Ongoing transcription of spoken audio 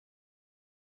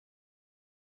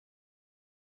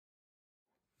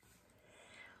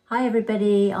Hi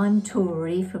everybody, I'm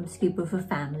Tori from Scuba for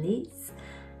Families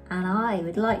and I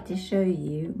would like to show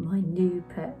you my new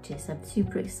purchase. I'm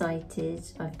super excited.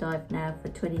 I've dived now for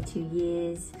 22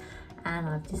 years and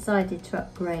I've decided to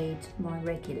upgrade my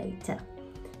regulator.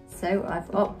 So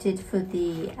I've opted for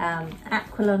the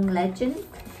Aqualung Legend,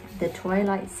 the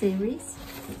Twilight series.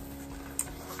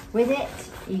 With it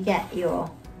you get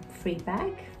your free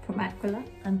bag from Aqualung.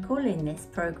 I'm calling this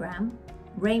program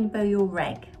Rainbow Your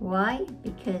Reg. Why?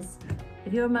 Because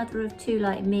if you're a mother of two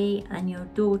like me and your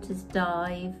daughters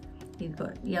dive, you've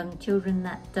got young children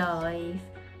that dive,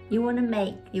 you want to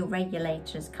make your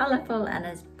regulator as colourful and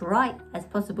as bright as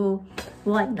possible.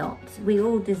 Why not? We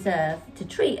all deserve to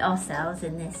treat ourselves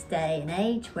in this day and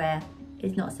age where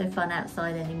it's not so fun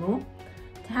outside anymore.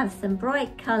 To have some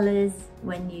bright colours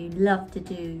when you love to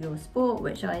do your sport,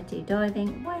 which I do,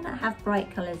 diving. Why not have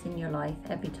bright colours in your life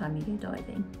every time you go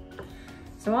diving?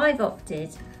 So I've opted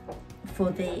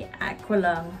for the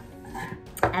Aqualung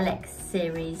LX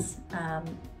series,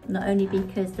 not only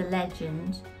because the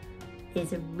Legend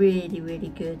is a really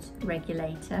good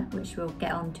regulator, which we'll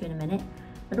get onto in a minute,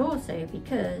 but also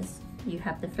because you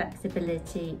have the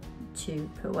flexibility to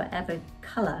put whatever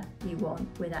colour you want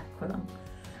with Aqualung,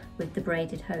 with the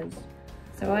braided hose.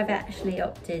 So I've actually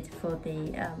opted for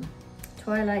the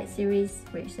Twilight series,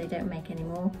 which they don't make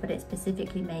anymore, but it's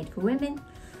specifically made for women.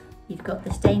 You've got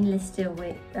the stainless steel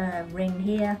ring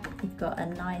here. You've got a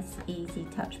nice easy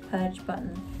touch purge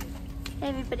button. Hey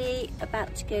everybody,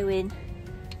 about to go in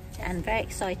and very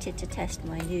excited to test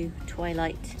my new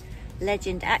Twilight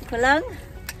Legend Aqualung.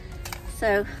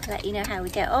 So let you know how we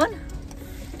get on.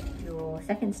 Your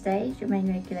second stage, your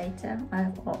main regulator,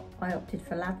 I opted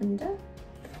for lavender.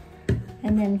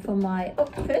 And then for my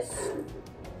octopus,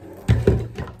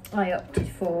 I opted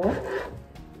for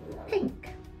pink.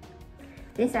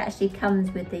 This actually comes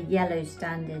with the yellow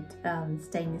standard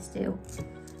stainless steel,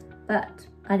 but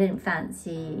I didn't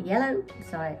fancy yellow,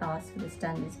 so I asked for the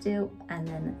standard steel and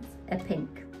then a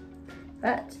pink.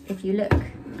 But if you look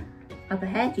up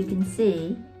ahead, you can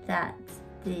see that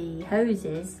the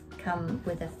hoses come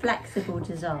with a flexible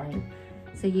design.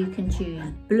 So you can choose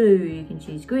blue, you can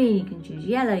choose green, you can choose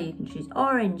yellow, you can choose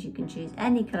orange, you can choose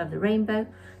any colour of the rainbow.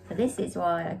 So this is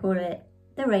why I call it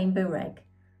the Rainbow Reg.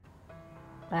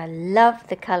 I love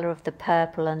the colour of the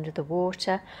purple under the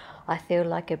water. I feel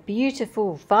like a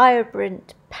beautiful,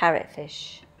 vibrant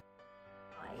parrotfish.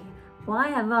 Why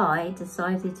have I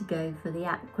decided to go for the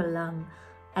Aqualung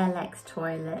LX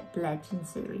Twilight Legend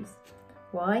series?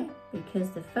 Why?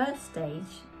 Because the first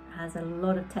stage has a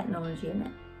lot of technology in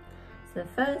it. So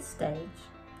the first stage,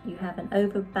 you have an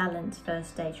overbalanced first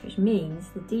stage, which means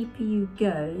the deeper you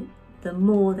go, the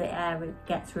more the air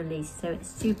gets released. So it's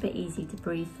super easy to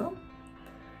breathe from.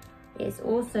 It's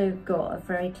also got a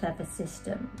very clever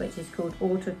system, which is called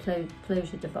auto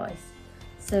closure device.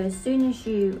 So as soon as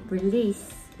you release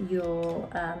your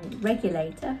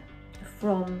regulator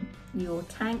from your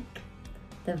tank,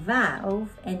 the valve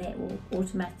in it will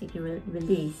automatically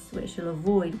release, which will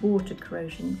avoid water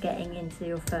corrosion getting into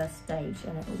your first stage,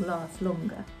 and it will last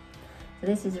longer. So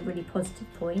this is a really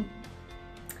positive point.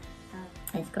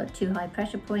 It's got 2 high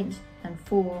pressure points and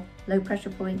 4 low pressure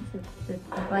points. The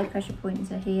high pressure points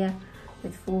are here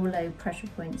with 4 low pressure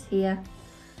points here.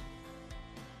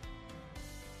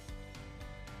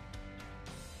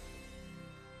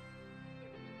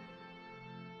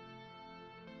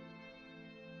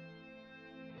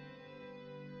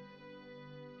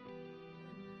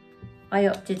 I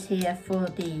opted here for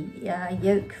the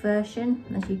yoke version,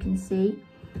 as you can see,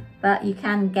 but you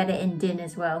can get it in din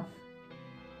as well.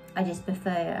 I just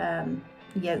prefer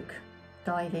yoke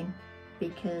diving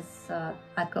because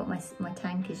I've got my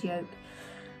tank is yoke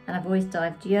and I've always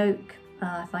dived yoke.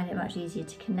 I find it much easier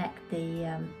to connect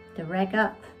the reg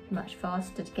up, much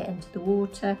faster to get into the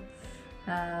water,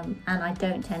 and I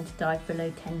don't tend to dive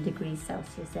below 10 degrees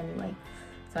Celsius anyway.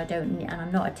 So I don't need, and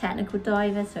I'm not a technical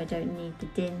diver, so I don't need the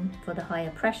din for the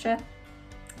higher pressure.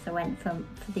 So I went for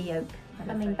the yoke.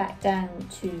 Coming back down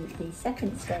to the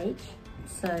second stage,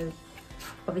 so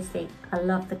obviously I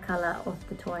love the colour of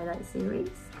the Twilight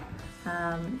series,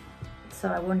 so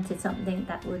I wanted something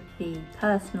that would be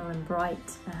personal and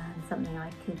bright, and something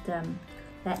I could,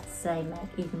 let's say,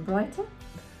 make even brighter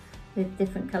with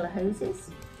different colour hoses.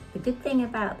 The good thing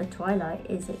about the Twilight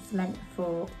is it's meant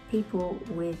for people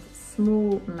with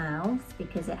small mouths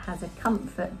because it has a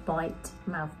Comfo-Bite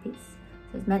mouthpiece.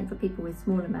 So it's meant for people with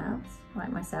smaller mouths,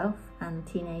 like myself, and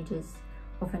teenagers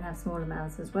often have smaller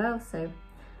mouths as well. So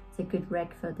it's a good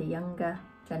reg for the younger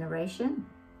generation.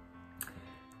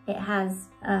 It has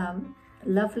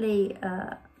lovely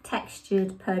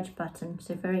textured purge button,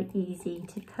 so very easy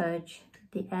to purge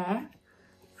the air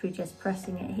through just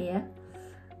pressing it here.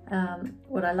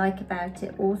 What I like about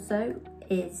it also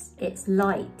is it's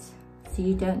light, so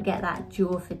you don't get that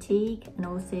jaw fatigue, and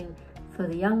also for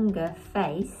the younger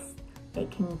face it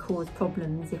can cause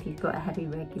problems if you've got a heavy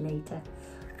regulator.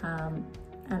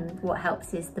 And what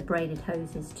helps is the braided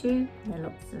hoses too.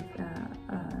 They're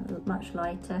much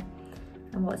lighter.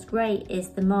 And what's great is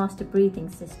the master breathing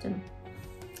system.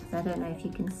 So I don't know if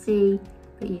you can see,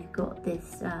 but you've got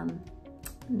this a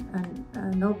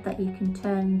knob that you can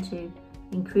turn to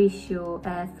increase your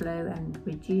airflow and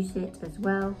reduce it as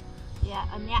well. Yeah,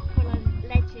 and the Aqualung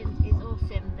Legend is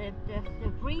awesome. The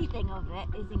breathing of it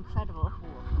is incredible.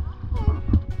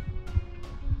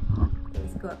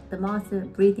 It's got the master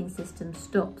breathing system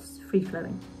stops free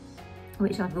flowing,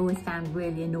 which I've always found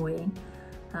really annoying.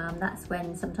 That's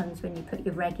when sometimes when you put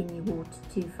your reg in your water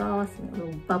too fast and it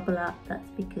will bubble up. That's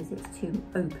because it's too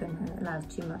open and it allows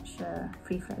too much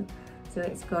free flow. So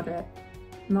it's got a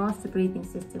master breathing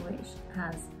system which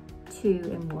has 2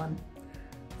 in 1.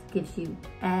 It gives you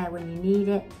air when you need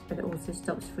it, but it also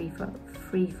stops free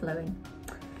flowing.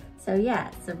 So yeah,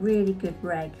 it's a really good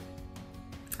reg,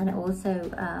 and it also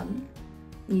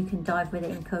you can dive with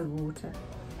it in cold water.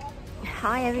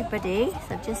 Hi everybody,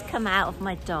 so I've just come out of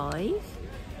my dive.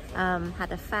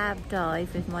 Had a fab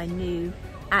dive with my new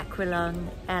Aqualung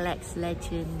LX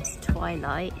Legend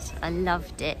Twilight. I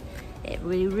loved it. It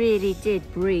really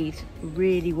did breathe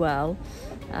really well,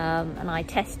 and I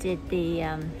tested the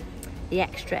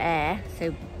extra air,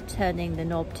 so turning the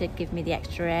knob to give me the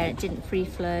extra air. It didn't free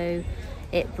flow.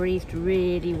 It breathed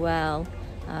really well.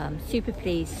 Super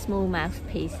pleased. Small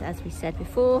mouthpiece, as we said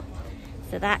before,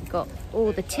 so that got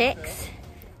all the ticks.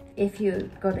 If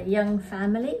you've got a young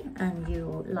family and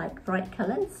you like bright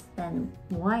colours, then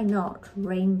why not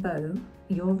rainbow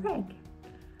your reg?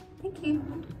 Thank you.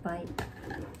 Bye.